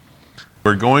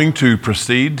We're going to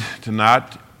proceed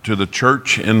tonight to the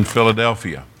church in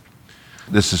Philadelphia.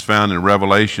 This is found in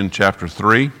Revelation chapter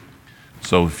 3.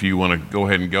 So if you want to go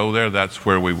ahead and go there, that's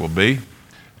where we will be.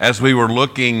 As we were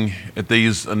looking at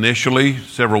these initially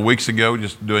several weeks ago,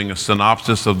 just doing a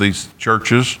synopsis of these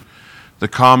churches, the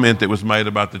comment that was made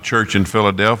about the church in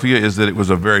Philadelphia is that it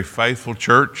was a very faithful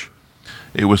church.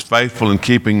 It was faithful in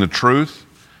keeping the truth.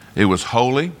 It was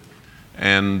holy.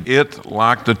 And it,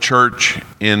 like the church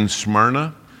in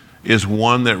Smyrna, is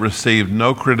one that received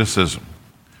no criticism.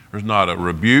 There's not a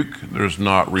rebuke, there's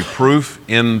not reproof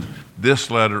in this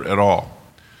letter at all.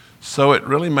 So it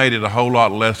really made it a whole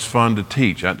lot less fun to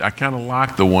teach. I kind of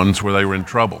like the ones where they were in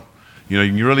trouble. You know,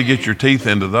 you can really get your teeth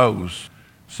into those.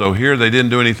 So here they didn't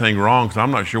do anything wrong, so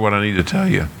I'm not sure what I need to tell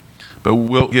you. But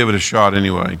we'll give it a shot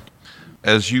anyway.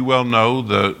 As you well know,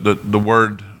 the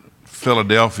word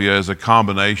Philadelphia is a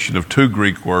combination of two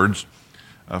Greek words,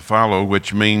 philo,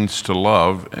 which means to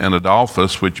love, and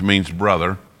Adelphos, which means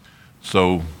brother.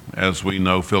 So, as we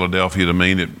know Philadelphia to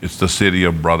mean, it's the city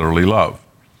of brotherly love.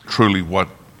 Truly what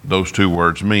those two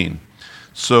words mean.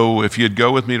 So, if you'd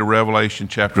go with me to Revelation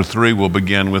chapter 3, we'll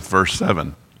begin with verse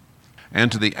 7.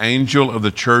 And to the angel of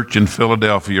the church in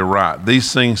Philadelphia write,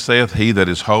 These things saith he that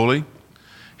is holy,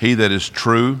 he that is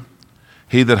true,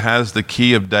 he that has the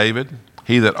key of David,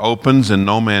 he that opens and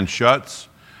no man shuts,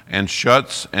 and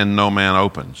shuts and no man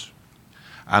opens.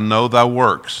 I know thy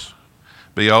works.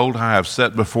 Behold, I have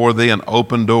set before thee an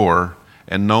open door,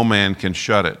 and no man can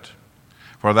shut it.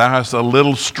 For thou hast a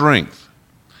little strength,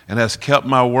 and hast kept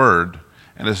my word,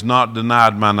 and hast not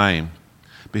denied my name.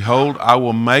 Behold, I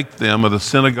will make them of the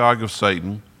synagogue of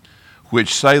Satan,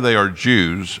 which say they are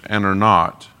Jews, and are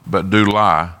not, but do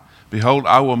lie. Behold,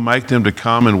 I will make them to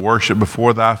come and worship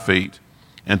before thy feet,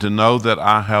 and to know that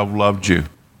I have loved you.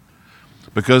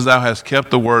 Because thou hast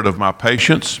kept the word of my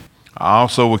patience, I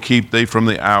also will keep thee from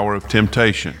the hour of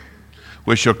temptation,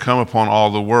 which shall come upon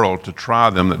all the world to try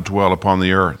them that dwell upon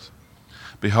the earth.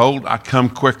 Behold, I come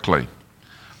quickly.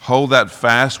 Hold that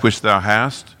fast which thou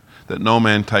hast, that no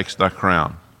man takes thy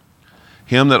crown.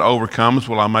 Him that overcomes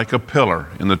will I make a pillar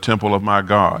in the temple of my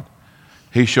God.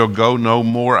 He shall go no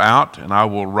more out, and I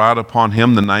will write upon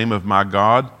him the name of my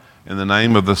God, in the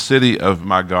name of the city of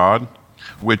my God,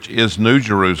 which is New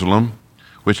Jerusalem,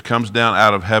 which comes down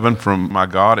out of heaven from my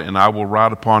God, and I will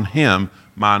write upon him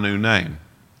my new name.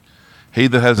 He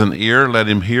that has an ear, let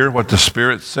him hear what the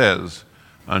Spirit says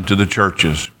unto the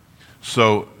churches.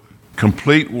 So,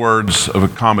 complete words of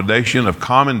accommodation, of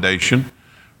commendation,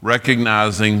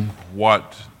 recognizing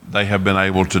what they have been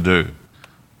able to do.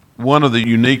 One of the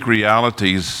unique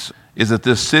realities is that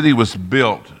this city was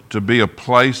built to be a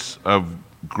place of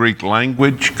Greek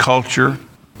language, culture,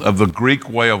 of the Greek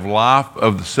way of life,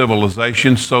 of the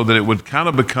civilization, so that it would kind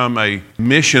of become a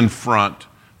mission front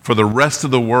for the rest of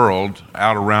the world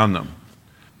out around them.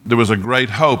 There was a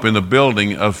great hope in the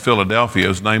building of Philadelphia. It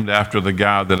was named after the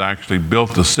guy that actually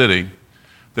built the city,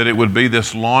 that it would be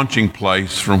this launching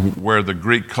place from where the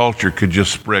Greek culture could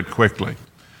just spread quickly.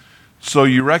 So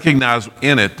you recognize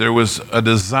in it there was a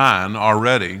design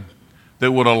already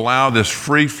that would allow this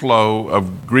free flow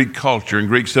of Greek culture and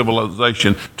Greek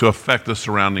civilization to affect the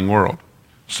surrounding world.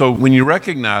 So when you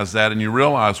recognize that and you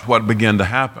realize what began to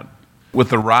happen, with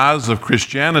the rise of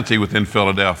Christianity within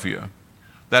Philadelphia,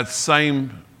 that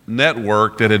same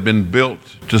network that had been built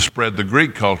to spread the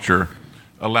Greek culture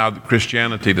allowed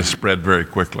Christianity to spread very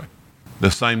quickly.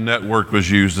 The same network was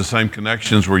used, the same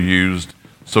connections were used,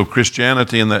 so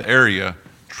Christianity in the area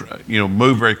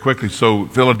moved very quickly. So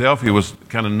Philadelphia was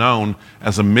kind of known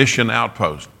as a mission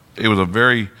outpost. It was a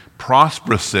very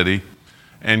prosperous city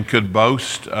and could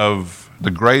boast of the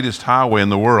greatest highway in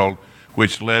the world,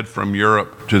 which led from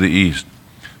Europe to the east.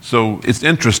 So it's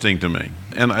interesting to me.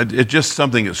 And it's just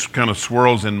something that kind of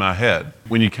swirls in my head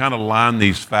when you kind of line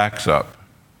these facts up.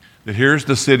 That here's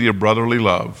the city of brotherly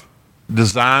love,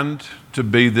 designed to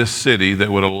be this city that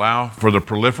would allow for the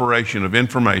proliferation of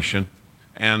information,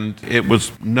 and it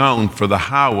was known for the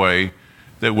highway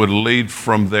that would lead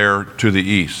from there to the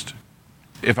east.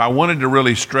 If I wanted to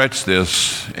really stretch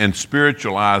this and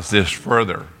spiritualize this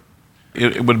further,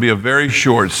 it would be a very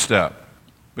short step,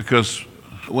 because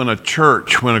when a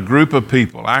church, when a group of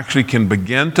people actually can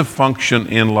begin to function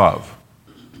in love,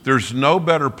 there's no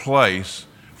better place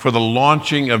for the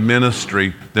launching of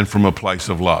ministry than from a place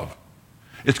of love.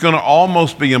 It's going to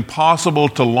almost be impossible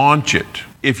to launch it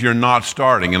if you're not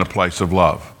starting in a place of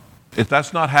love. If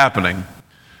that's not happening,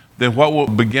 then what will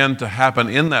begin to happen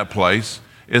in that place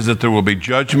is that there will be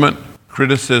judgment,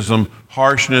 criticism,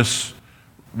 harshness,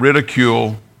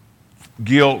 ridicule,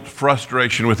 guilt,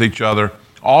 frustration with each other.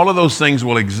 All of those things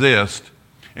will exist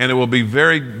and it will be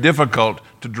very difficult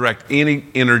to direct any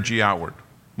energy outward,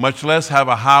 much less have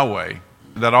a highway.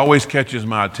 That always catches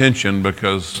my attention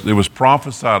because it was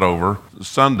prophesied over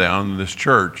sundown in this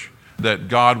church that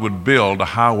God would build a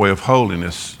highway of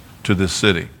holiness to this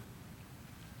city.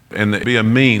 And it'd be a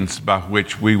means by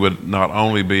which we would not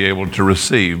only be able to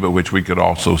receive, but which we could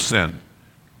also send.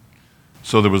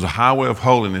 So there was a highway of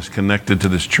holiness connected to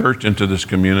this church and to this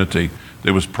community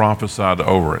that was prophesied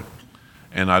over it.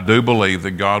 And I do believe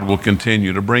that God will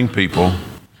continue to bring people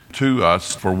to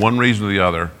us for one reason or the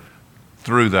other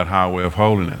through that highway of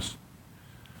holiness.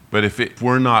 But if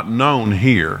we're not known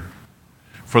here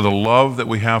for the love that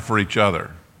we have for each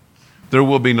other, there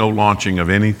will be no launching of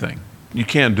anything. You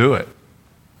can't do it.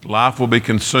 Life will be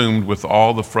consumed with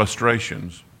all the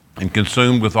frustrations and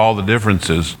consumed with all the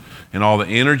differences and all the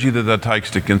energy that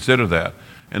takes to consider that.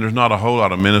 And there's not a whole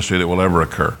lot of ministry that will ever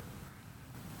occur.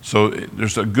 So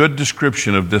there's a good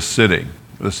description of this city,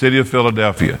 the city of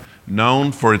Philadelphia,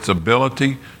 known for its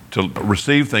ability to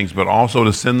receive things, but also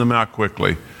to send them out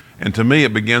quickly. And to me,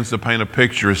 it begins to paint a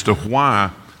picture as to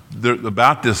why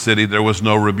about this city there was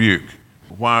no rebuke.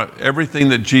 Why everything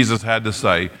that Jesus had to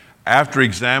say after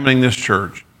examining this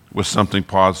church was something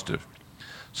positive.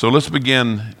 So let's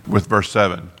begin with verse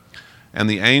 7. And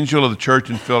the angel of the church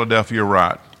in Philadelphia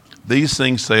write, These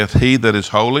things saith he that is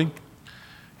holy,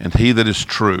 and he that is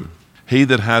true, he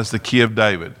that has the key of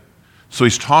David. So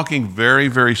he's talking very,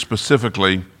 very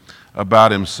specifically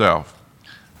about himself.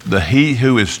 The he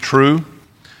who is true,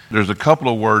 there's a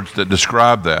couple of words that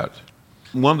describe that.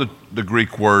 One of the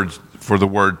Greek words for the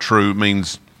word true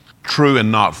means true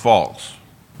and not false,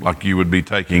 like you would be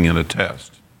taking in a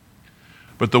test.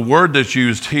 But the word that's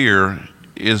used here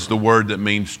is the word that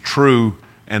means true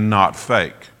and not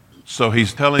fake. So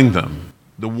he's telling them,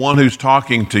 the one who's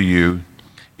talking to you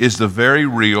is the very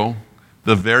real,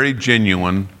 the very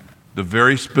genuine, the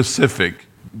very specific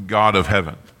God of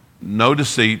heaven. No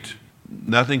deceit,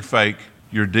 nothing fake.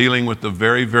 You're dealing with the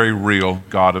very, very real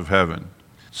God of heaven.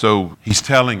 So he's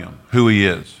telling them who he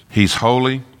is. He's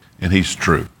holy and he's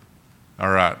true.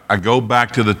 All right, I go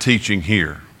back to the teaching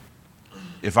here.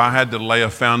 If I had to lay a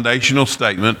foundational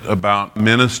statement about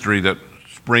ministry that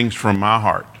springs from my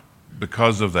heart,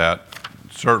 because of that,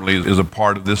 certainly is a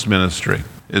part of this ministry.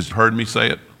 Has heard me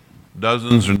say it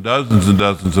dozens and dozens and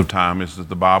dozens of times, is that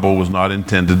the Bible was not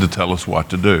intended to tell us what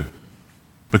to do.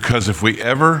 Because if we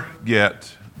ever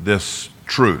get this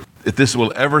truth, if this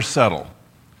will ever settle,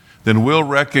 then we'll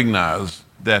recognize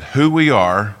that who we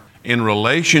are in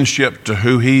relationship to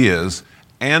who he is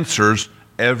answers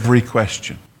every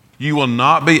question. You will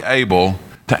not be able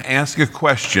to ask a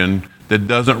question that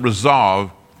doesn't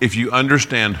resolve if you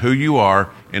understand who you are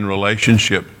in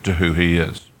relationship to who he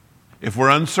is. If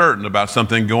we're uncertain about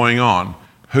something going on,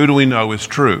 who do we know is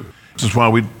true? This is why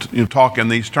we talk in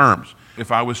these terms.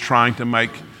 If I was trying to make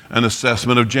an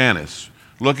assessment of Janice,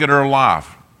 look at her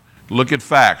life, look at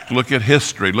facts, look at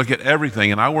history, look at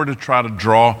everything, and I were to try to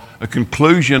draw a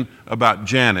conclusion about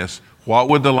Janice, what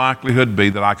would the likelihood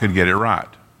be that I could get it right?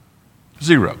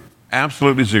 Zero.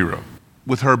 Absolutely zero.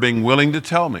 With her being willing to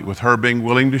tell me, with her being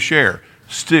willing to share,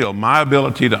 still my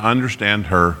ability to understand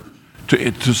her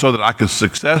so that I could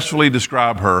successfully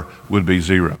describe her would be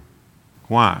zero.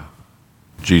 Why?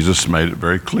 Jesus made it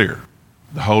very clear.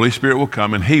 The Holy Spirit will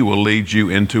come and he will lead you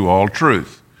into all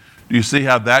truth. Do you see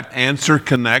how that answer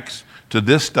connects to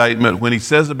this statement when he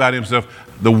says about himself,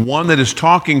 the one that is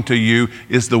talking to you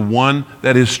is the one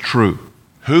that is true.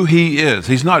 Who he is.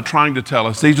 He's not trying to tell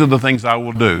us, these are the things I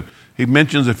will do. He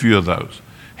mentions a few of those.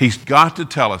 He's got to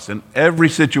tell us in every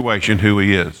situation who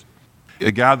he is.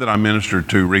 A guy that I ministered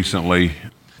to recently,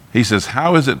 he says,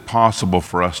 how is it possible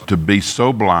for us to be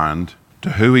so blind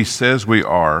to who he says we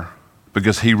are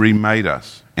because he remade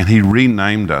us and he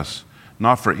renamed us,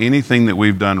 not for anything that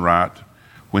we've done right,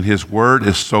 when his word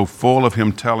is so full of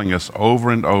him telling us over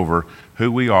and over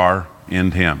who we are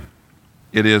in him.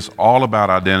 It is all about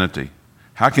identity.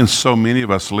 How can so many of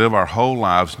us live our whole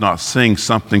lives not seeing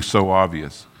something so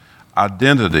obvious?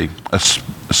 Identity,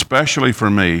 especially for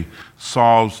me,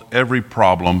 solves every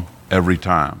problem every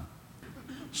time.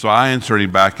 So I answered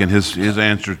him back, and his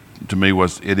answer to me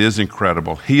was, it is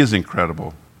incredible. He is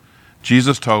incredible.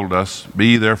 Jesus told us, be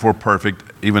ye therefore perfect,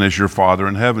 even as your Father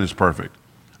in heaven is perfect.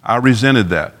 I resented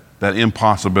that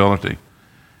impossibility.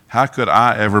 How could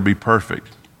I ever be perfect?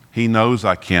 He knows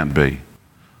I can't be.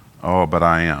 Oh, but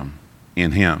I am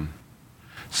in him.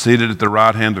 Seated at the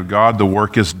right hand of God, the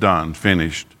work is done,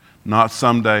 finished. Not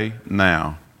someday,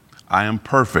 now. I am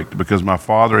perfect because my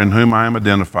Father in whom I am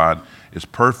identified is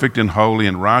perfect and holy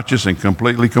and righteous and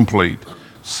completely complete.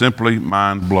 Simply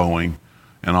mind-blowing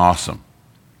and awesome.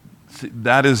 See,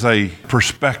 that is a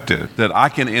perspective that I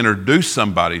can introduce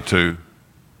somebody to,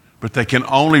 but they can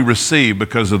only receive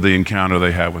because of the encounter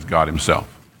they have with God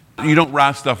himself. You don't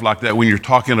write stuff like that when you're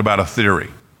talking about a theory.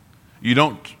 You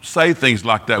don't say things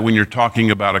like that when you're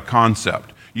talking about a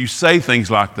concept. You say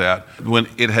things like that when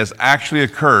it has actually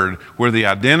occurred, where the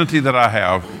identity that I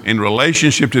have in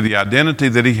relationship to the identity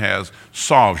that he has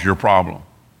solves your problem,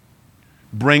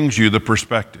 brings you the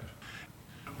perspective.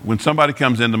 When somebody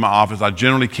comes into my office, I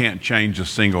generally can't change a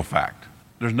single fact.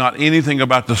 There's not anything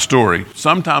about the story.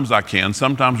 Sometimes I can.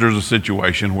 Sometimes there's a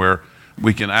situation where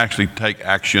we can actually take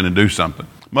action and do something.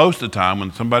 Most of the time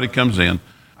when somebody comes in,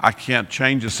 I can't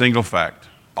change a single fact.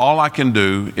 All I can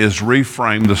do is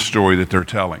reframe the story that they're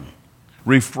telling,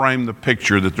 reframe the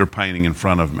picture that they're painting in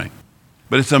front of me.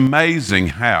 But it's amazing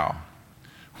how,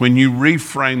 when you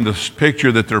reframe the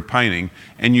picture that they're painting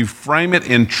and you frame it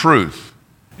in truth,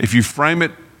 if you frame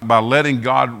it by letting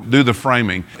God do the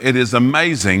framing, it is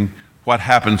amazing what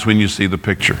happens when you see the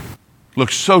picture. It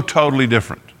looks so totally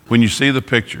different when you see the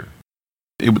picture.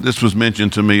 This was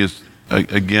mentioned to me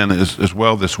as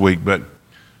well this week, but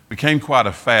became quite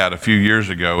a fad a few years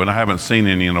ago, and I haven't seen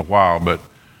any in a while, but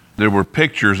there were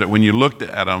pictures that when you looked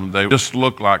at them, they just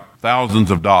looked like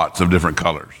thousands of dots of different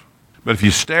colors. But if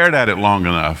you stared at it long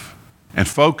enough and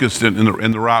focused it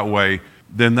in the right way,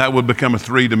 then that would become a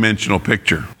three-dimensional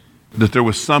picture. That there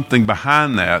was something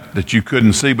behind that you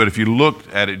couldn't see, but if you looked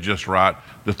at it just right,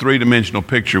 the three-dimensional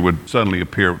picture would suddenly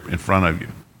appear in front of you.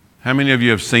 How many of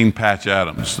you have seen Patch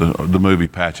Adams, the movie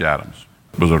Patch Adams?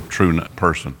 Was a true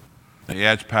person. He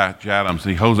adds Patch Adams,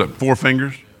 he holds up 4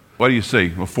 fingers. What do you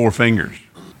see? Well, 4 fingers.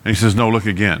 And he says, no, look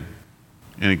again.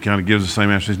 And he kind of gives the same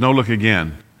answer. He says, no, look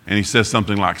again. And he says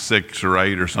something like 6 or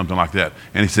 8 or something like that.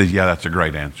 And he says, yeah, that's a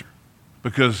great answer.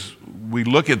 Because we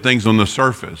look at things on the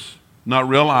surface, not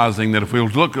realizing that if we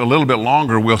look a little bit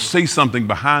longer, we'll see something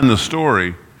behind the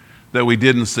story that we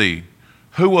didn't see.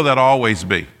 Who will that always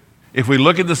be? If we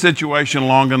look at the situation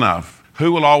long enough,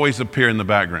 who will always appear in the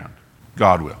background?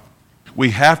 God will.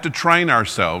 We have to train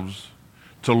ourselves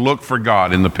to look for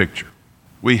God in the picture.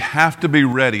 We have to be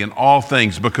ready in all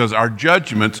things because our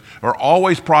judgments are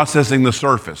always processing the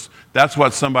surface. That's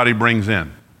what somebody brings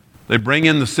in. They bring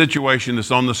in the situation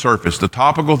that's on the surface, the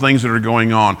topical things that are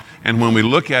going on. And when we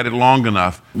look at it long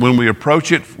enough, when we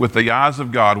approach it with the eyes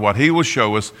of God, what he will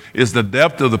show us is the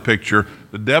depth of the picture,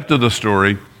 the depth of the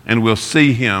story, and we'll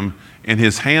see him and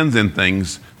his hands in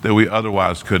things that we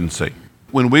otherwise couldn't see.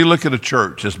 When we look at a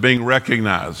church as being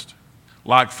recognized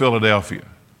like Philadelphia,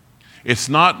 it's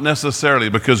not necessarily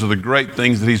because of the great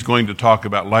things that he's going to talk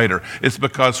about later. It's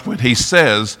because when he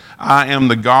says, I am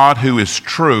the God who is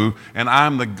true and I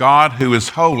am the God who is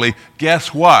holy,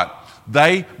 guess what?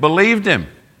 They believed him.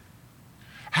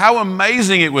 How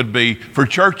amazing it would be for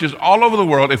churches all over the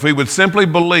world if we would simply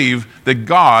believe that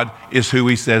God is who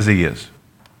he says he is.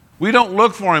 We don't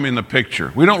look for him in the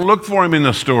picture. We don't look for him in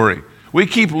the story. We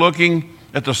keep looking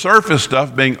at the surface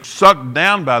stuff, being sucked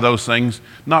down by those things,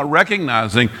 not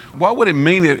recognizing what would it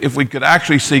mean if we could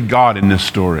actually see God in this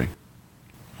story?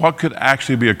 What could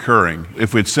actually be occurring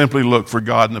if we'd simply look for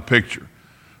God in the picture?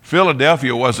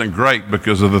 Philadelphia wasn't great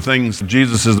because of the things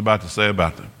Jesus is about to say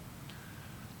about them.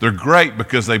 They're great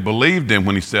because they believed him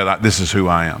when he said, this is who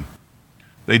I am.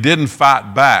 They didn't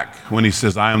fight back when he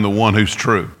says, I am the one who's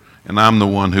true and I'm the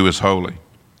one who is holy.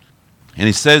 And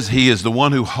he says he is the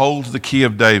one who holds the key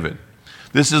of David.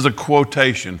 This is a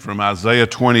quotation from Isaiah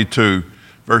 22,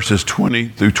 verses 20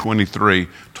 through 23,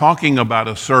 talking about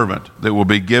a servant that will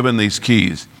be given these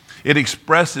keys. It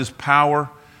expresses power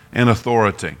and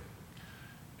authority.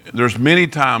 There's many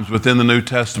times within the New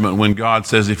Testament when God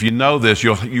says, if you know this,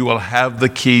 you will have the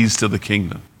keys to the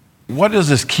kingdom. What does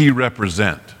this key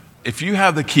represent? If you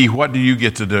have the key, what do you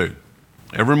get to do?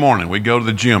 Every morning we go to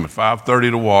the gym at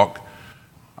 5:30 to walk.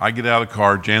 I get out of the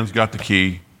car, Jan's got the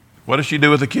key. What does she do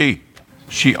with the key?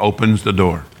 She opens the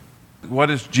door. What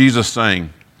is Jesus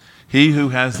saying? He who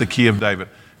has the key of David.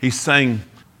 He's saying,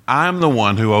 I'm the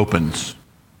one who opens.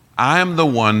 I am the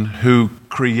one who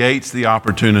creates the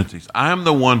opportunities. I am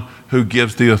the one who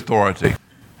gives the authority.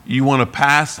 You want to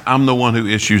pass? I'm the one who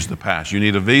issues the pass. You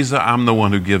need a visa? I'm the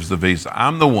one who gives the visa.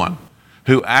 I'm the one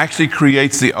who actually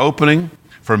creates the opening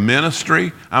for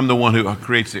ministry. I'm the one who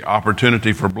creates the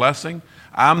opportunity for blessing.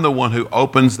 I'm the one who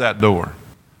opens that door.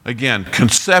 Again,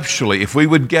 conceptually, if we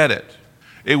would get it,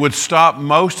 it would stop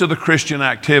most of the Christian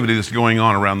activity that's going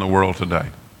on around the world today.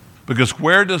 Because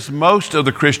where does most of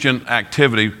the Christian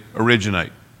activity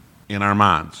originate? In our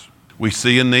minds. We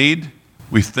see a need,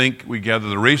 we think, we gather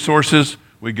the resources,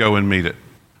 we go and meet it.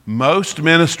 Most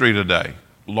ministry today,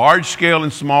 large scale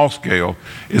and small scale,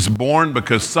 is born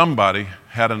because somebody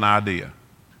had an idea.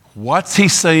 What's he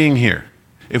saying here?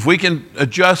 If we can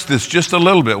adjust this just a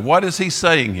little bit, what is he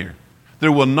saying here?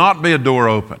 There will not be a door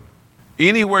open.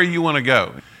 Anywhere you want to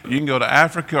go. You can go to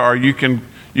Africa or you can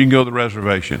go to the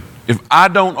reservation. If I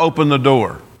don't open the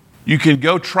door, you can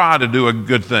go try to do a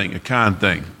good thing, a kind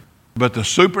thing. But the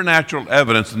supernatural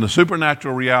evidence and the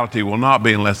supernatural reality will not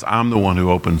be unless I'm the one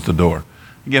who opens the door.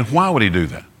 Again, why would he do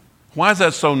that? Why is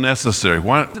that so necessary?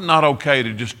 Why is it not okay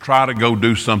to just try to go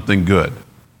do something good?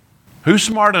 Who's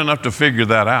smart enough to figure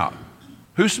that out?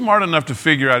 Who's smart enough to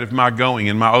figure out if my going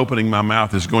and my opening my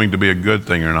mouth is going to be a good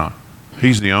thing or not?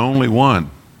 He's the only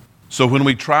one. So when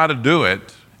we try to do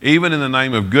it, even in the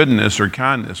name of goodness or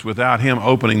kindness, without him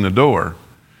opening the door,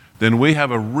 then we have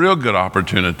a real good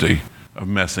opportunity of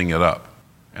messing it up.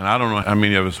 And I don't know how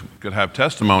many of us could have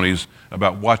testimonies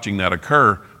about watching that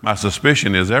occur. My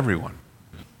suspicion is everyone.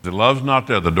 If the love's not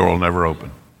there, the door will never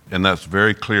open. And that's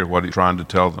very clear what he's trying to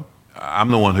tell them. I'm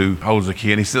the one who holds the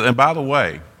key. And he said, and by the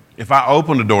way, if I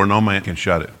open the door, no man can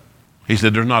shut it. He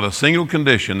said, there's not a single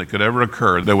condition that could ever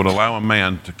occur that would allow a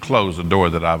man to close the door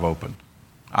that I've opened.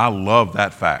 I love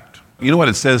that fact. You know what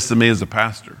it says to me as a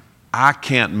pastor? I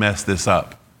can't mess this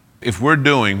up. If we're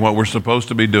doing what we're supposed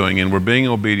to be doing and we're being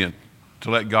obedient to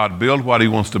let God build what he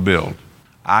wants to build,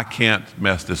 I can't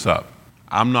mess this up.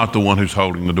 I'm not the one who's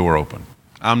holding the door open.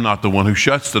 I'm not the one who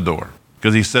shuts the door,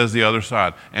 because he says the other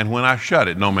side, and when I shut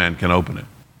it, no man can open it.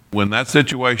 When that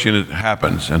situation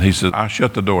happens and he says, I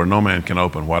shut the door, no man can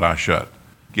open what I shut.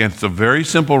 Again, it's a very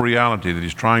simple reality that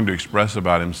he's trying to express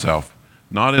about himself,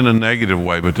 not in a negative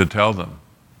way, but to tell them,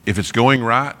 if it's going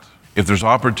right, if there's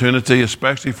opportunity,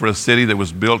 especially for a city that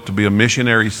was built to be a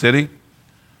missionary city,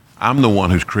 I'm the one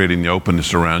who's creating the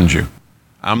openness around you.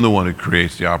 I'm the one who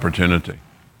creates the opportunity.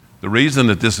 The reason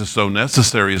that this is so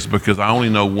necessary is because I only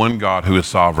know one God who is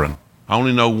sovereign. I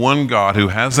only know one God who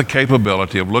has the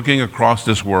capability of looking across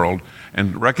this world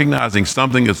and recognizing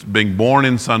something that's being born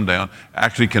in sundown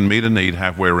actually can meet a need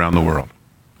halfway around the world.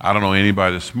 I don't know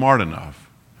anybody that's smart enough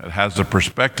that has the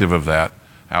perspective of that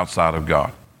outside of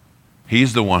God.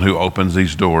 He's the one who opens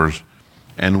these doors,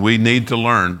 and we need to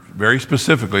learn very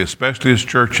specifically, especially as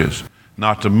churches,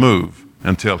 not to move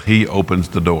until he opens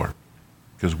the door.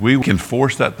 Because we can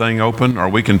force that thing open, or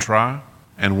we can try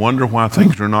and wonder why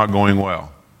things are not going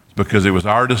well. It's because it was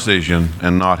our decision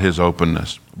and not his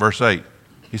openness. Verse 8,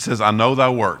 he says, I know thy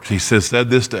works. He said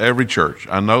this to every church.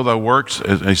 I know thy works,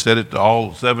 and he said it to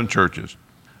all 7 churches.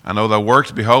 I know thy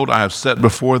works, behold, I have set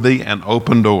before thee an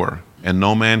open door, and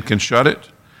no man can shut it.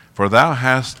 For thou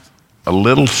hast a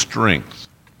little strength,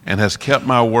 and hast kept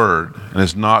my word, and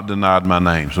hast not denied my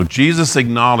name. So Jesus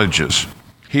acknowledges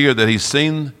here that he's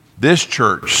seen this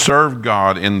church serve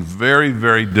God in very,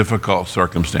 very difficult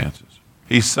circumstances.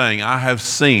 He's saying, I have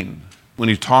seen, when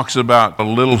he talks about a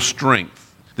little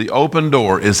strength, the open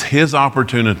door is his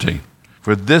opportunity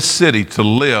for this city to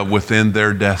live within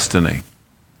their destiny.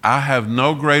 I have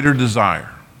no greater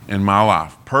desire in my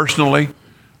life, personally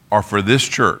or for this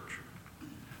church,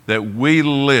 that we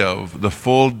live the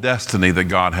full destiny that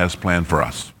God has planned for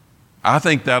us. I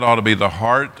think that ought to be the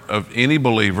heart of any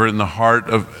believer and the heart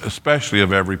of, especially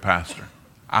of every pastor.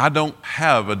 I don't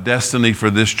have a destiny for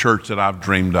this church that I've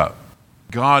dreamed up.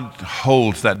 God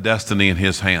holds that destiny in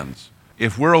his hands.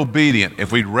 If we're obedient,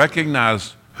 if we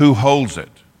recognize who holds it,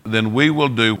 then we will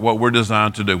do what we're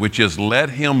designed to do, which is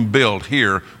let him build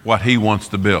here what he wants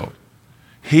to build.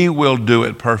 He will do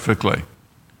it perfectly.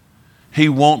 He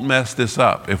won't mess this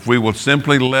up if we will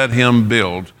simply let him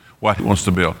build what he wants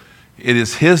to build. It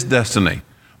is his destiny,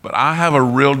 but I have a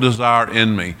real desire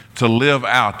in me to live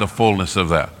out the fullness of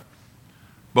that.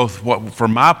 Both for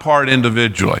my part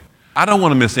individually, I don't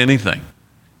want to miss anything.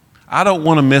 I don't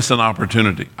want to miss an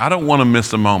opportunity. I don't want to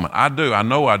miss a moment. I do, I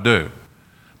know I do.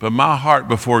 But my heart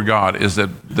before God is that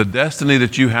the destiny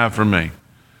that you have for me,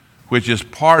 which is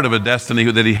part of a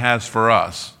destiny that he has for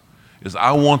us, is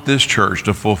I want this church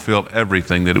to fulfill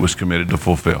everything that it was committed to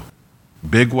fulfill.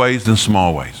 Big ways and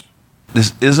small ways.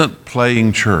 This isn't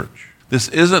playing church. This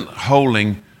isn't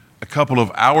holding a couple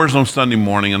of hours on Sunday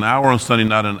morning, an hour on Sunday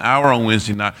night, an hour on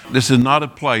Wednesday night. This is not a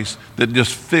place that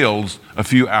just fills a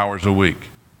few hours a week.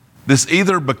 This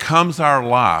either becomes our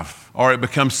life or it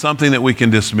becomes something that we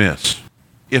can dismiss.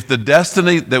 If the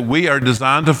destiny that we are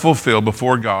designed to fulfill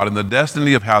before God and the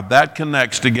destiny of how that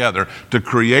connects together to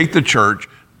create the church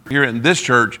here in this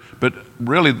church, but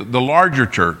really the larger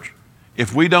church,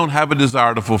 if we don't have a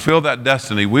desire to fulfill that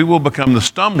destiny, we will become the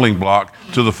stumbling block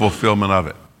to the fulfillment of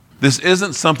it. This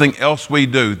isn't something else we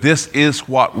do. This is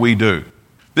what we do.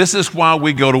 This is why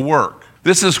we go to work.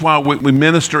 This is why we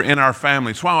minister in our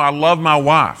families. It's why I love my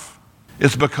wife.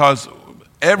 It's because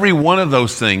every one of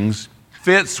those things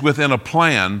fits within a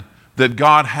plan that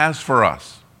God has for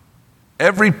us.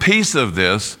 Every piece of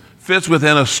this fits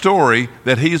within a story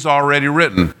that He's already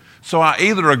written. So I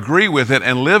either agree with it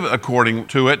and live according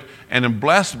to it and am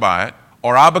blessed by it,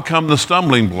 or I become the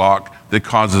stumbling block that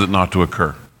causes it not to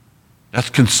occur. That's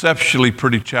conceptually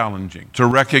pretty challenging to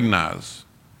recognize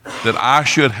that I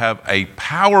should have a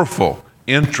powerful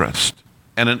interest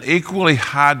and an equally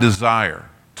high desire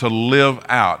to live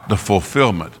out the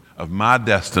fulfillment of my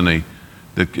destiny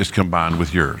that is combined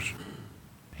with yours.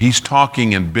 He's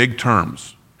talking in big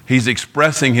terms. He's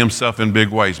expressing himself in big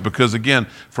ways because, again,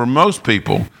 for most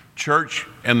people, church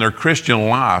and their Christian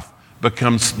life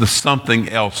becomes the something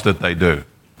else that they do.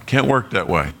 Can't work that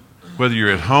way. Whether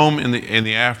you're at home in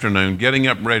the afternoon, getting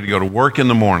up ready to go to work in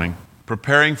the morning,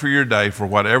 preparing for your day for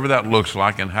whatever that looks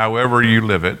like and however you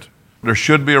live it, there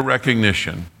should be a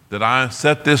recognition that I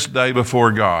set this day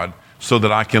before God so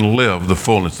that I can live the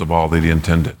fullness of all that He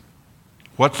intended.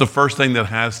 What's the first thing that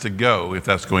has to go if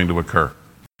that's going to occur?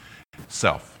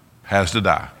 Self has to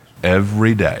die.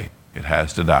 Every day it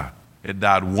has to die. It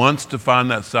died once to find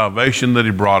that salvation that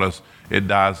He brought us. It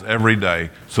dies every day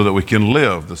so that we can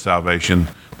live the salvation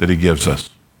that He gives us.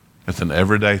 It's an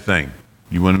everyday thing.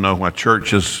 You want to know why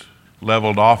church is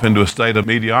leveled off into a state of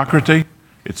mediocrity?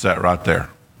 It's that right there.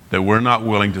 That we're not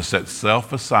willing to set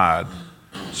self aside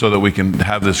so that we can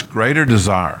have this greater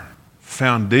desire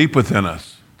found deep within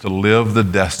us to live the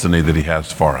destiny that He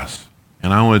has for us.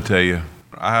 And I want to tell you,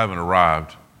 I haven't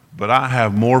arrived, but I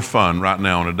have more fun right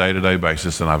now on a day-to-day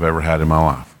basis than I've ever had in my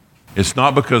life. It's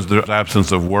not because there's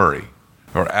absence of worry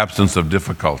or absence of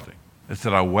difficulty. It's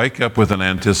that I wake up with an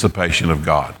anticipation of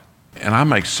God. And I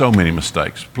make so many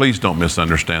mistakes. Please don't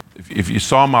misunderstand. If you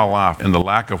saw my life and the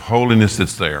lack of holiness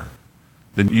that's there,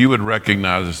 then you would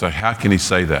recognize and say, how can he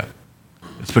say that?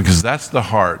 It's because that's the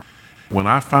heart. When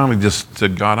I finally just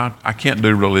said, God, I can't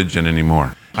do religion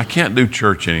anymore. I can't do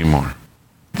church anymore.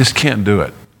 Just can't do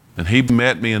it. And He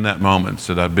met me in that moment and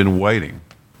said, I've been waiting,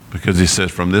 because He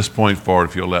says, from this point forward,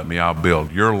 if you'll let me, I'll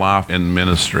build your life and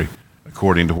ministry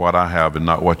according to what I have and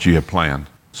not what you have planned.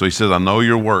 So He says, I know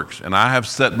your works, and I have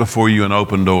set before you an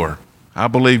open door. I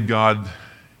believe God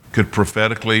could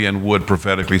prophetically and would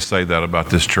prophetically say that about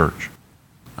this church.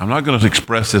 I'm not going to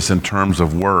express this in terms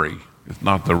of worry. It's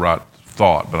not the right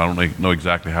thought, but I don't know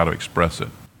exactly how to express it.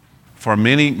 For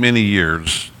many, many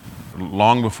years,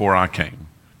 long before I came,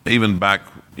 even back,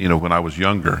 when I was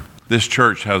younger, this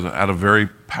church has had a very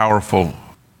powerful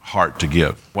heart to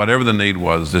give. Whatever the need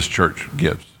was, this church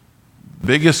gives.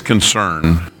 Biggest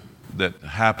concern that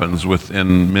happens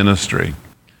within ministry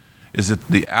is that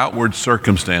the outward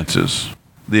circumstances,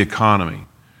 the economy,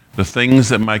 the things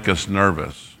that make us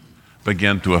nervous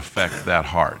begin to affect that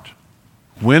heart.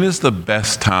 When is the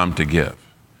best time to give?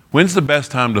 When's the best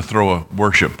time to throw a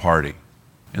worship party?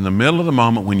 In the middle of the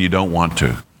moment when you don't want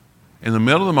to. In the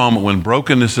middle of the moment when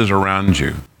brokenness is around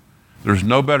you. There's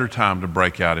no better time to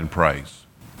break out in praise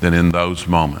than in those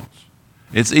moments.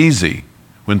 It's easy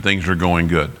when things are going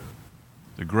good.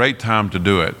 The great time to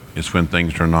do it is when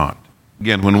things are not.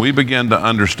 Again, when we begin to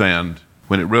understand,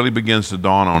 when it really begins to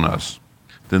dawn on us,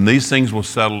 then these things will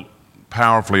settle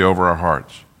powerfully over our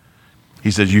hearts. He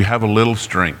says, you have a little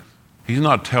strength. He's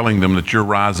not telling them that you're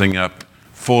rising up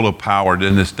full of power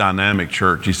in this dynamic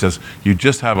church. He says, you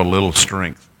just have a little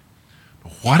strength.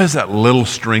 But what is that little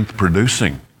strength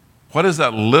producing? What is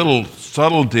that little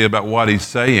subtlety about what He's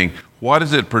saying? What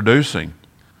is it producing?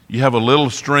 You have a little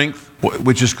strength,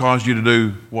 which has caused you to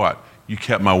do what? You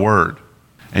kept my word,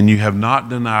 and you have not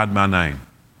denied my name.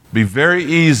 Be very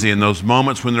easy in those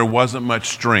moments when there wasn't much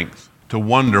strength to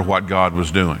wonder what God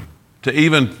was doing, to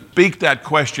even speak that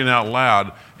question out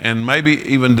loud and maybe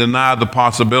even deny the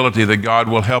possibility that God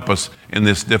will help us in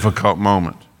this difficult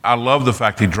moment. I love the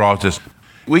fact He draws this.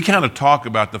 We kind of talk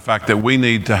about the fact that we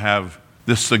need to have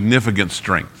this significant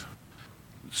strength.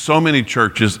 So many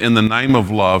churches in the name of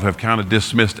love have kind of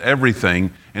dismissed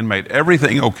everything and made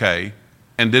everything okay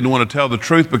and didn't want to tell the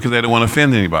truth because they didn't want to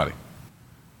offend anybody.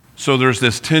 So there's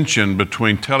this tension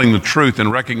between telling the truth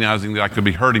and recognizing that I could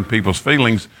be hurting people's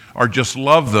feelings, or just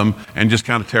love them and just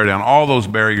kind of tear down all those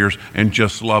barriers and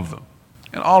just love them.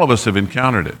 And all of us have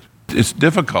encountered it. It's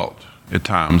difficult at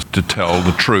times to tell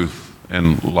the truth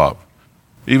and love.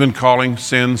 Even calling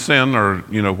sin, or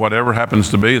whatever happens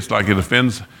to be, it's like it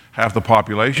offends half the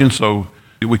population, so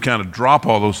we kind of drop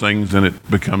all those things and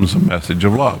it becomes a message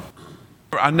of love.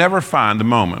 I never find a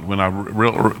moment when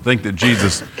I think that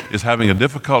Jesus is having a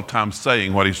difficult time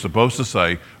saying what He's supposed to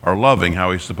say or loving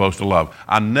how He's supposed to love.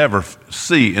 I never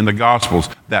see in the Gospels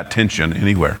that tension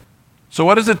anywhere. So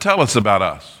what does it tell us about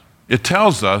us? It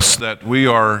tells us that we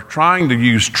are trying to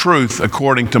use truth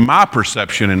according to my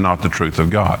perception and not the truth of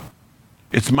God.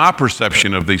 It's my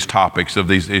perception of these topics, of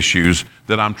these issues,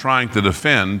 that I'm trying to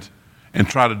defend and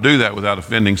try to do that without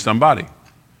offending somebody.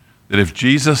 That if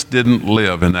Jesus didn't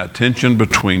live in that tension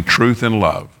between truth and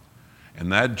love,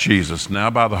 and that Jesus now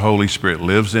by the Holy Spirit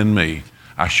lives in me,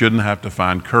 I shouldn't have to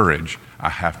find courage. I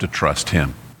have to trust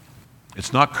him.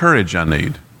 It's not courage I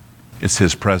need, it's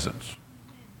his presence.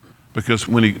 Because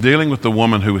when he's dealing with the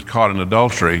woman who was caught in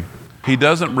adultery, he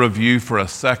doesn't review for a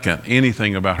second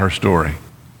anything about her story.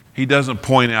 He doesn't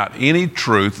point out any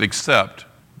truth except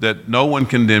that no one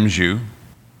condemns you,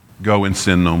 go and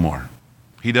sin no more.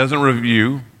 He doesn't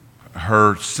review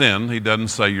her sin. He doesn't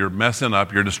say you're messing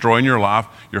up, you're destroying your life,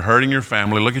 you're hurting your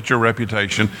family, look at your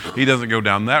reputation. He doesn't go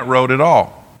down that road at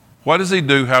all. What does he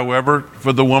do, however,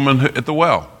 for the woman at the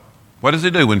well? What does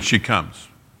he do when she comes?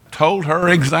 Told her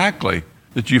exactly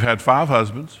that you've had 5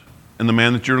 husbands, and the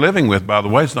man that you're living with, by the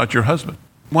way, is not your husband.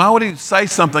 Why would he say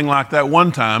something like that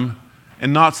one time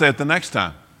and not say it the next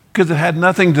time? Because it had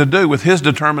nothing to do with his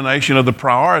determination of the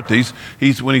priorities.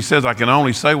 When he says, I can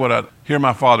only say what I hear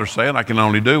my Father say, and I can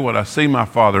only do what I see my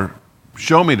Father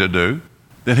show me to do,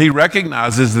 then he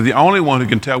recognizes that the only one who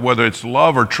can tell whether it's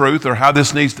love or truth or how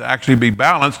this needs to actually be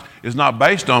balanced is not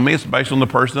based on me, it's based on the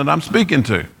person that I'm speaking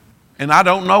to. And I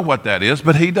don't know what that is,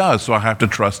 but he does, so I have to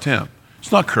trust him.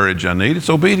 It's not courage I need, it's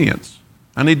obedience.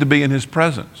 I need to be in his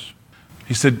presence.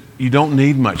 He said, you don't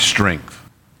need much strength.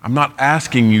 I'm not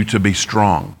asking you to be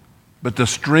strong, but the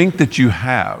strength that you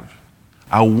have,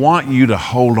 I want you to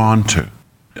hold on to.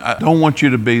 I don't want you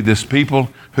to be this people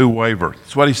who waver.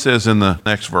 That's what he says in the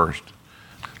next verse.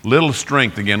 Little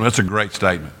strength, again, that's a great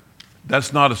statement.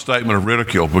 That's not a statement of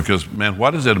ridicule because, man,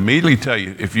 what does it immediately tell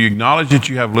you? If you acknowledge that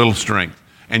you have little strength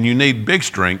and you need big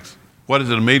strength, what does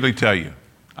it immediately tell you?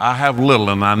 I have little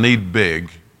and I need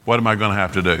big. What am I going to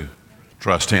have to do?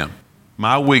 Trust him.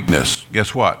 My weakness,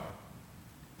 guess what?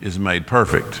 Is made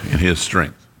perfect in his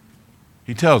strength.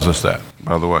 He tells us that,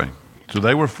 by the way. So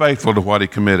they were faithful to what he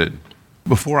committed.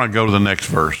 Before I go to the next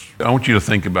verse, I want you to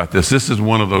think about this. This is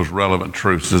one of those relevant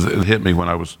truths that hit me when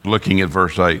I was looking at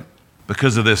verse 8.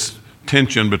 Because of this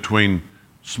tension between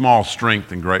small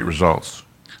strength and great results.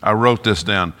 I wrote this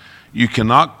down. You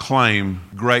cannot claim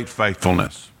great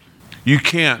faithfulness. You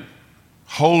can't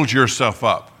hold yourself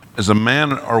up as a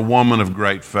man or woman of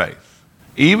great faith.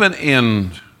 Even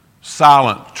in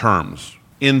silent terms,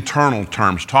 internal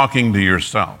terms, talking to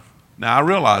yourself. Now, I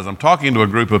realize I'm talking to a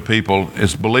group of people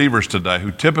as believers today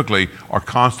who typically are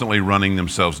constantly running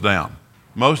themselves down.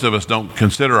 Most of us don't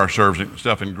consider ourselves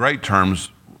in great terms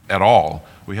at all.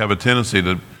 We have a tendency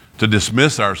to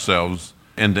dismiss ourselves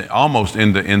almost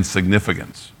into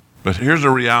insignificance. But here's a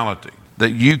reality,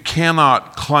 that you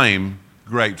cannot claim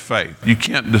great faith. You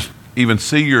can't just even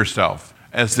see yourself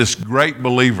as this great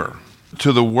believer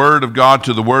to the Word of God,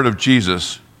 to the Word of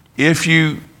Jesus, if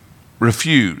you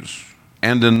refuse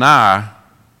and deny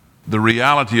the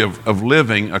reality of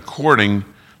living according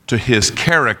to his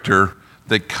character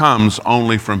that comes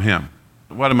only from him.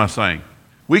 What am I saying?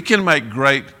 We can make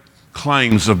great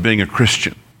claims of being a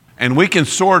Christian, and we can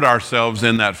sort ourselves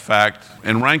in that fact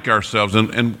and rank ourselves,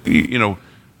 and you know,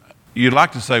 you'd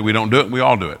like to say we don't do it, we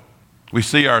all do it. We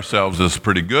see ourselves as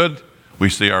pretty good, we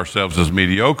see ourselves as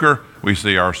mediocre, we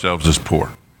see ourselves as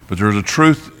poor. But there's a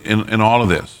truth in all of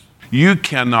this. You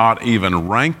cannot even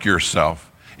rank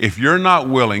yourself if you're not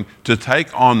willing to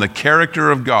take on the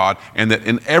character of God and that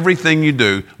in everything you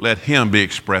do, let him be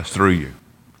expressed through you.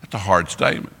 That's a hard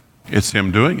statement. It's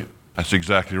him doing it. That's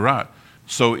exactly right.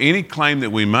 So any claim that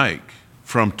we make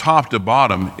from top to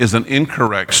bottom is an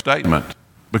incorrect statement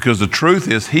because the truth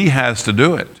is he has to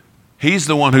do it. He's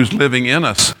the one who's living in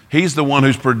us. He's the one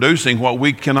who's producing what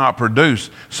we cannot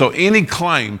produce. So any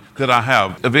claim that I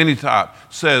have of any type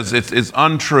says it's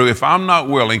untrue if I'm not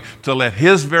willing to let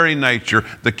his very nature,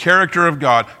 the character of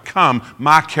God, come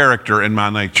my character and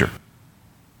my nature.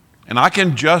 And I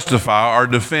can justify or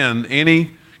defend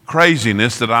any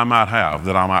craziness that I might have,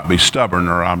 that I might be stubborn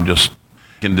or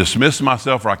can dismiss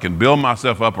myself or I can build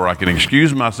myself up or I can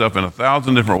excuse myself in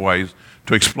 1,000 different ways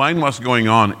to explain what's going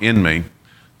on in me.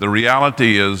 The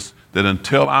reality is that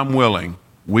until I'm willing,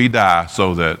 we die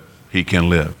so that he can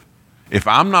live. If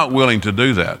I'm not willing to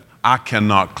do that, I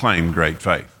cannot claim great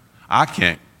faith. I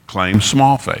can't claim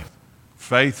small faith.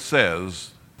 Faith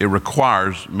says it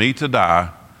requires me to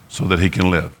die so that he can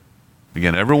live.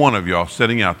 Again, every one of y'all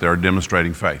sitting out there are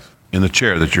demonstrating faith in the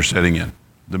chair that you're sitting in.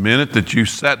 The minute that you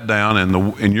sat down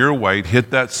and your weight hit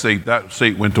that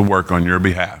seat went to work on your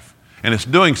behalf. And it's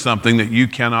doing something that you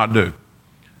cannot do.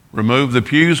 Remove the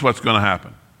pews, what's going to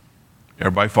happen?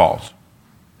 Everybody falls.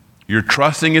 You're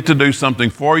trusting it to do something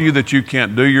for you that you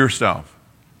can't do yourself.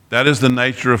 That is the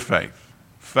nature of faith.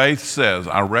 Faith says,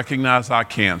 I recognize I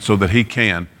can't so that he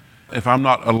can. If I'm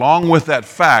not, along with that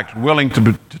fact, willing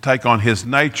to take on his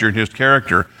nature and his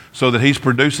character so that he's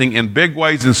producing in big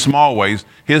ways and small ways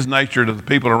his nature to the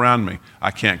people around me,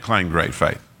 I can't claim great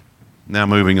faith. Now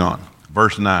moving on.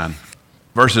 Verse 9.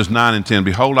 Verses 9 and 10.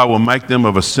 Behold, I will make them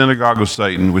of a synagogue of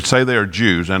Satan, which say they are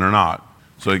Jews and are not.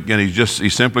 So again,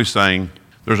 he's simply saying,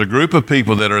 there's a group of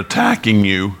people that are attacking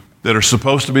you that are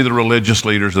supposed to be the religious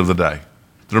leaders of the day.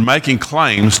 They're making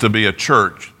claims to be a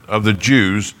church of the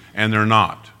Jews, and they're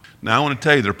not. Now, I want to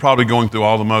tell you, they're probably going through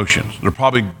all the motions. They're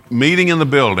probably meeting in the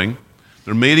building.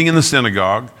 They're meeting in the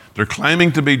synagogue. They're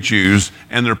claiming to be Jews,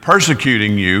 and they're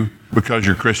persecuting you because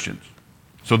you're Christians.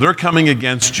 So they're coming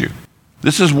against you.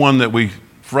 This is one that we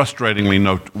frustratingly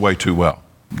know way too well.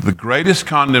 The greatest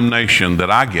condemnation that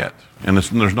I get, and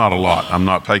there's not a lot, I'm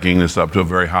not taking this up to a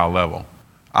very high level.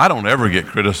 I don't ever get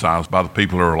criticized by the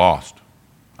people who are lost.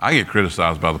 I get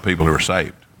criticized by the people who are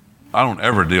saved. I don't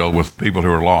ever deal with people who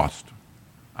are lost.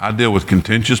 I deal with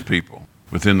contentious people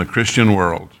within the Christian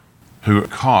world who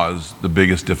cause the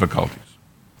biggest difficulties.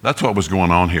 That's what was going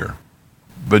on here.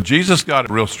 But Jesus got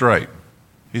it real straight.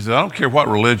 He said, I don't care what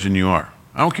religion you are.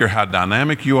 I don't care how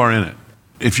dynamic you are in it.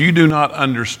 If you do not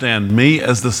understand me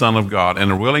as the Son of God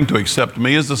and are willing to accept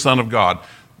me as the Son of God,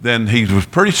 then he was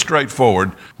pretty straightforward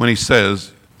when he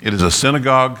says it is a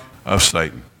synagogue of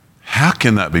Satan. How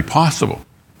can that be possible?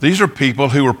 These are people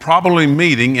who were probably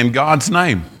meeting in God's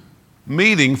name,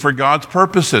 meeting for God's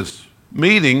purposes,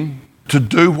 meeting to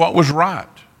do what was right.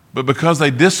 But because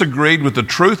they disagreed with the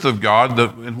truth of God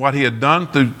and what he had done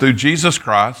through Jesus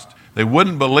Christ, they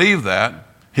wouldn't believe that.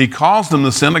 He calls them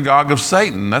the synagogue of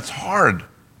Satan. That's hard.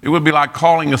 It would be like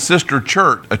calling a sister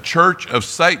church a church of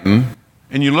Satan,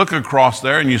 and you look across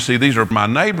there and you see these are my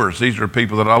neighbors. These are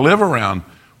people that I live around.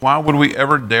 Why would we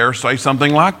ever dare say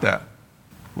something like that?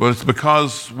 Well, it's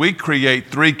because we create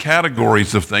three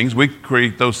categories of things. We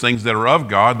create those things that are of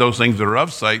God, those things that are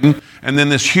of Satan, and then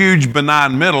this huge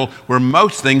benign middle where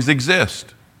most things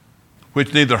exist,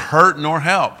 which neither hurt nor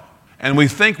help. And we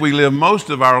think we live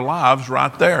most of our lives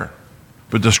right there.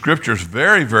 But the scripture is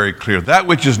very, very clear. That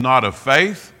which is not of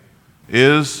faith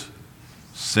is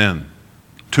sin.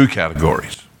 2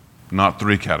 categories, not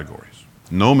 3 categories.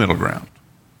 No middle ground.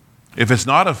 If it's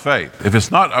not of faith, if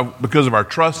it's not because of our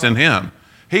trust in him,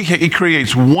 he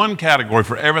creates one category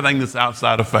for everything that's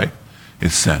outside of faith.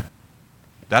 It's sin.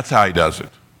 That's how he does it.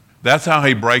 That's how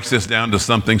he breaks this down to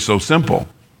something so simple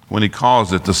when he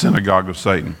calls it the synagogue of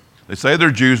Satan. They say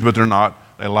they're Jews, but they're not.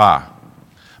 They lie.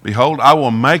 Behold, I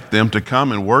will make them to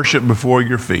come and worship before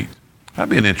your feet. That'd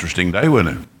be an interesting day,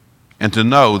 wouldn't it? And to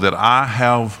know that I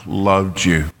have loved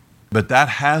you. But that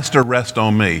has to rest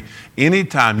on me.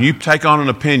 Anytime you take on an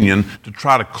opinion to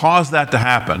try to cause that to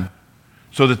happen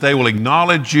so that they will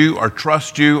acknowledge you or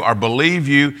trust you or believe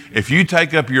you, if you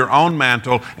take up your own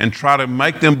mantle and try to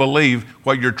make them believe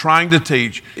what you're trying to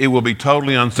teach, it will be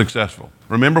totally unsuccessful.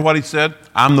 Remember what he said?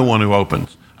 I'm the one who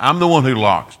opens. I'm the one who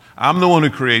locks. I'm the one who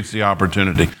creates the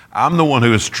opportunity. I'm the one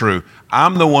who is true.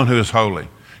 I'm the one who is holy.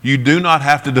 You do not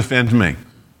have to defend me.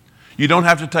 You don't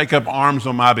have to take up arms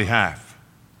on my behalf.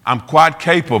 I'm quite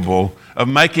capable of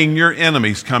making your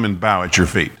enemies come and bow at your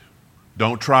feet.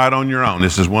 Don't try it on your own.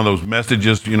 This is one of those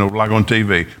messages, like on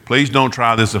TV. Please don't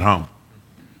try this at home.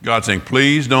 God's saying,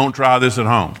 please don't try this at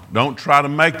home. Don't try to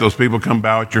make those people come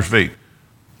bow at your feet.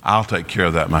 I'll take care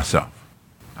of that myself.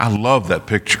 I love that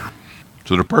picture.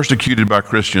 So they're persecuted by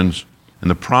Christians, and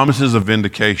the promises of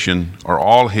vindication are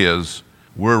all his.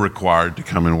 We're required to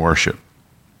come and worship.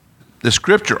 The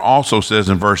scripture also says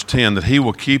in verse 10 that he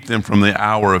will keep them from the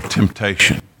hour of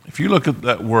temptation. If you look at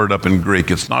that word up in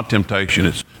Greek, it's not temptation,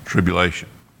 it's tribulation.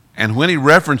 And when he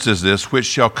references this, which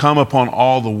shall come upon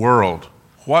all the world,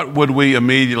 what would we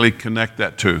immediately connect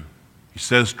that to? He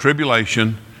says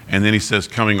tribulation, and then he says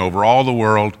coming over all the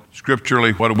world.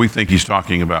 Scripturally, what do we think he's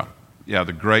talking about? Yeah,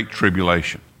 the Great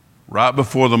Tribulation. Right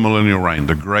before the millennial reign,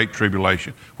 the Great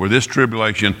Tribulation, where this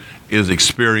tribulation is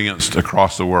experienced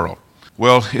across the world.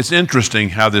 Well, it's interesting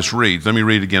how this reads. Let me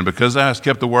read it again. Because thou hast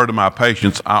kept the word of my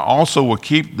patience, I also will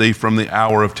keep thee from the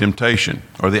hour of temptation,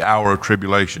 or the hour of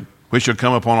tribulation, which shall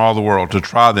come upon all the world to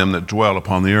try them that dwell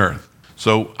upon the earth.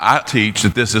 So I teach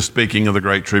that this is speaking of the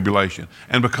Great Tribulation.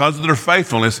 And because of their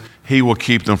faithfulness, he will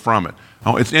keep them from it.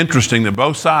 Now, it's interesting that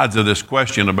both sides of this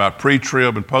question about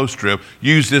pre-trib and post-trib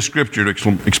use this scripture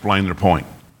to explain their point.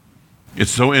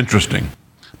 It's so interesting.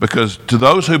 Because to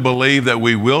those who believe that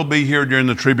we will be here during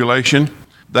the tribulation,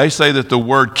 they say that the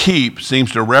word keep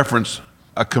seems to reference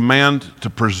a command to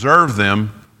preserve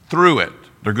them through it.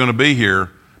 They're going to be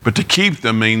here, but to keep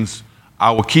them means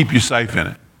I will keep you safe in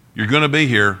it. You're going to be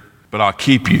here, but I'll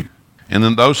keep you. And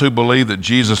then those who believe that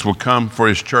Jesus will come for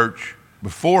his church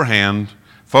beforehand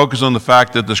focus on the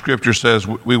fact that the scripture says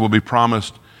we will be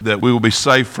promised that we will be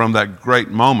safe from that great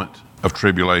moment of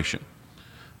tribulation,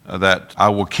 that I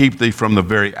will keep thee from the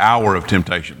very hour of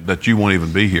temptation, that you won't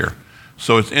even be here.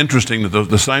 So it's interesting that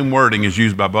the same wording is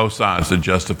used by both sides to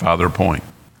justify their point.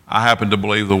 I happen to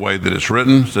believe the way that it's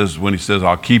written says when he says,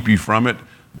 I'll keep you from it,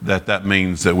 that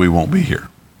means that we won't be here.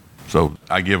 So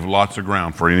I give lots of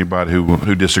ground for anybody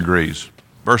who disagrees.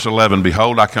 Verse 11,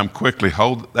 behold, I come quickly.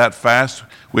 Hold that fast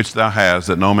which thou hast,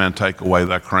 that no man take away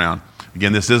thy crown.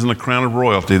 Again, this isn't a crown of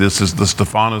royalty. This is the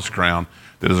Stephanos crown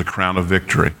that is a crown of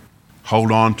victory.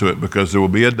 Hold on to it, because there will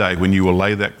be a day when you will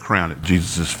lay that crown at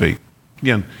Jesus' feet.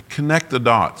 Again, connect the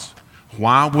dots.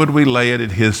 Why would we lay it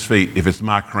at his feet if it's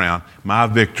my crown, my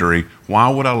victory? Why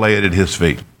would I lay it at his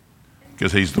feet?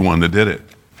 Because he's the one that did it.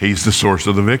 He's the source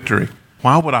of the victory.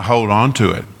 Why would I hold on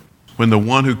to it when the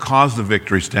one who caused the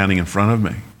victory is standing in front of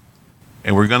me?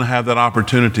 And we're going to have that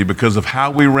opportunity because of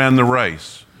how we ran the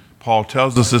race. Paul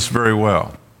tells us this very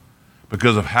well.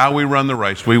 Because of how we run the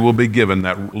race, we will be given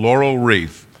that laurel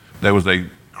wreath that was a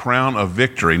crown of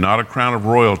victory, not a crown of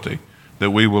royalty,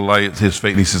 that we will lay at his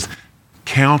feet. And he says,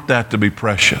 count that to be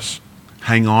precious.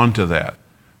 Hang on to that.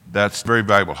 That's very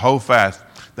valuable. Hold fast.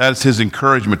 That is his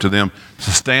encouragement to them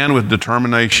to stand with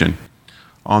determination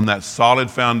on that solid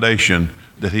foundation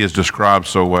that he has described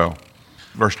so well.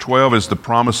 Verse 12 is the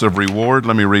promise of reward.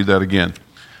 Let me read that again.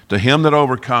 To him that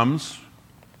overcomes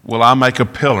will I make a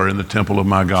pillar in the temple of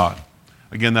my God.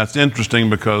 Again, that's interesting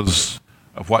because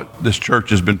of what this church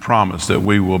has been promised, that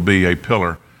we will be a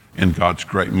pillar in God's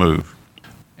great move.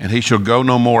 And he shall go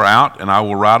no more out, and I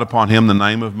will write upon him the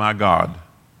name of my God,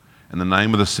 and the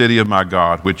name of the city of my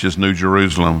God, which is New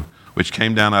Jerusalem, which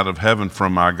came down out of heaven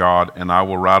from my God, and I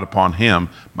will write upon him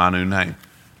my new name.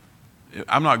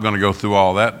 I'm not going to go through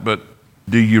all that, but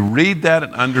do you read that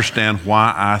and understand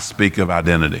why I speak of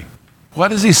identity?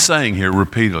 What is he saying here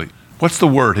repeatedly? What's the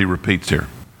word he repeats here?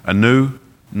 A new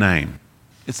name.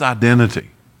 It's identity.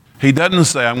 He doesn't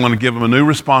say, I'm going to give them a new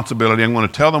responsibility. I'm going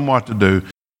to tell them what to do.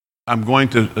 I'm going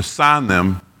to assign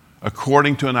them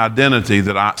according to an identity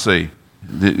that I see.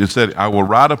 It said, I will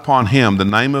write upon him the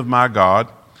name of my God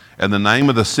and the name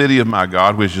of the city of my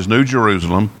God, which is New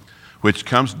Jerusalem, which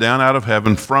comes down out of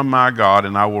heaven from my God,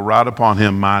 and I will write upon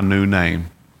him my new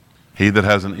name. He that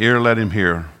has an ear, let him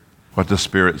hear what the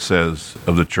Spirit says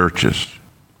of the churches.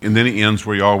 And then he ends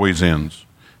where he always ends.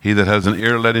 He that has an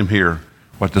ear, let him hear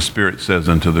what the Spirit says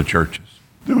unto the churches.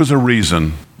 There was a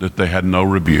reason that they had no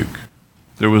rebuke.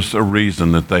 There was a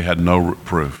reason that they had no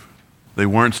reproof. They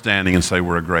weren't standing and say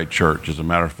we're a great church. As a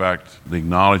matter of fact, the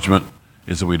acknowledgement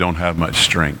is that we don't have much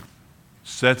strength.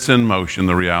 Sets in motion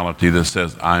the reality that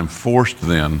says, I am forced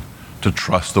then to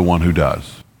trust the one who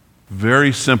does.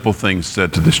 Very simple things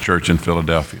said to this church in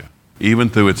Philadelphia, even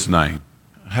through its name.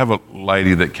 I have a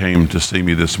lady that came to see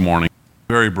me this morning,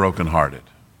 very brokenhearted,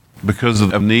 because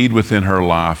of a need within her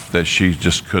life that she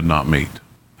just could not meet.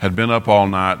 Had been up all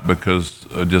night because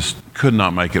just could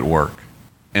not make it work.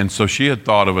 And so she had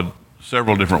thought of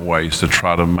several different ways to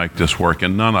try to make this work,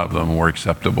 and none of them were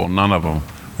acceptable. None of them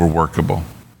were workable.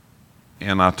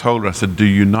 And I told her, I said, do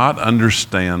you not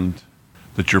understand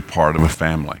that you're part of a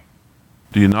family?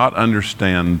 Do you not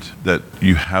understand that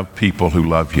you have people who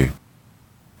love you?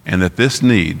 And that this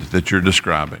need that you're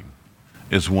describing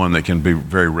is one that can be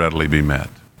very readily be met.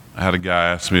 I had a guy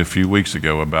ask me a few weeks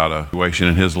ago about a situation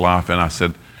in his life, and I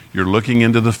said, you're looking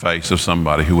into the face of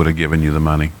somebody who would have given you the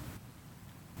money.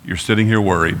 You're sitting here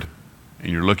worried,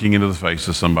 and you're looking into the face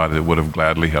of somebody that would have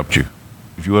gladly helped you.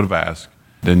 If you would have asked,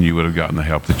 then you would have gotten the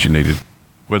help that you needed.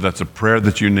 Whether that's a prayer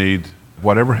that you need,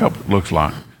 whatever help looks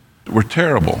like. We're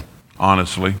terrible,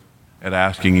 honestly, at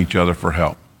asking each other for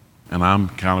help. And I'm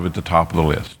kind of at the top of the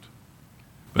list.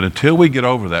 But until we get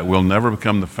over that, we'll never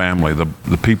become the family,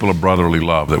 the people of brotherly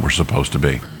love that we're supposed to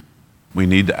be. We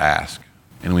need to ask,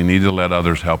 and we need to let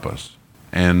others help us.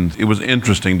 And it was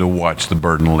interesting to watch the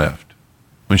burden lift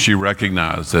when she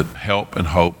recognized that help and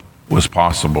hope was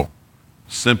possible,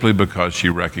 simply because she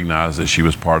recognized that she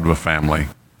was part of a family,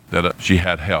 that she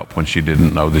had help when she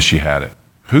didn't know that she had it.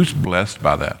 Who's blessed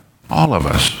by that? All of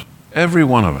us. Every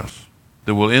one of us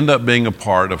that will end up being a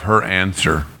part of her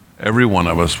answer. Every one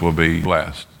of us will be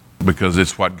blessed because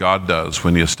it's what God does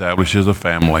when he establishes a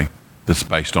family that's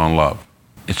based on love.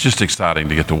 It's just exciting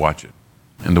to get to watch it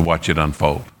and to watch it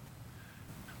unfold.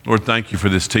 Lord, thank you for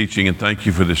this teaching, and thank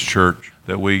you for this church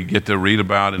that we get to read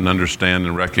about and understand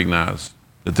and recognize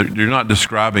that you're not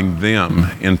describing them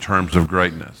in terms of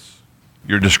greatness.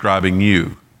 You're describing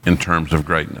you in terms of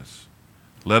greatness.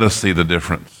 Let us see the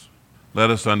difference.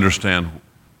 Let us understand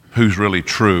who's really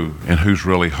true and who's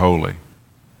really holy.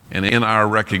 And in our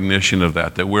recognition of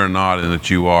that we're not and that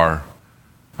you are,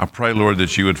 I pray, Lord,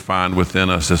 that you would find within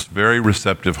us this very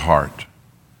receptive heart,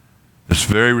 this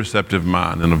very receptive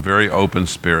mind, and a very open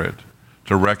spirit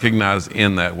to recognize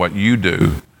in that what you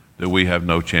do that we have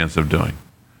no chance of doing.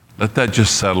 Let that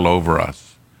just settle over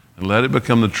us, and let it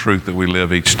become the truth that we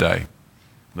live each day,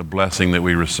 the blessing that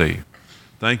we receive.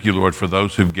 Thank you, Lord, for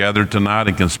those who've gathered tonight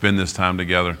and can spend this time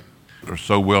together, are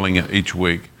so willing each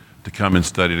week to come and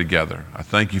study together. I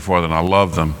thank you for them. I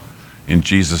love them. In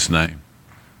Jesus' name,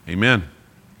 amen.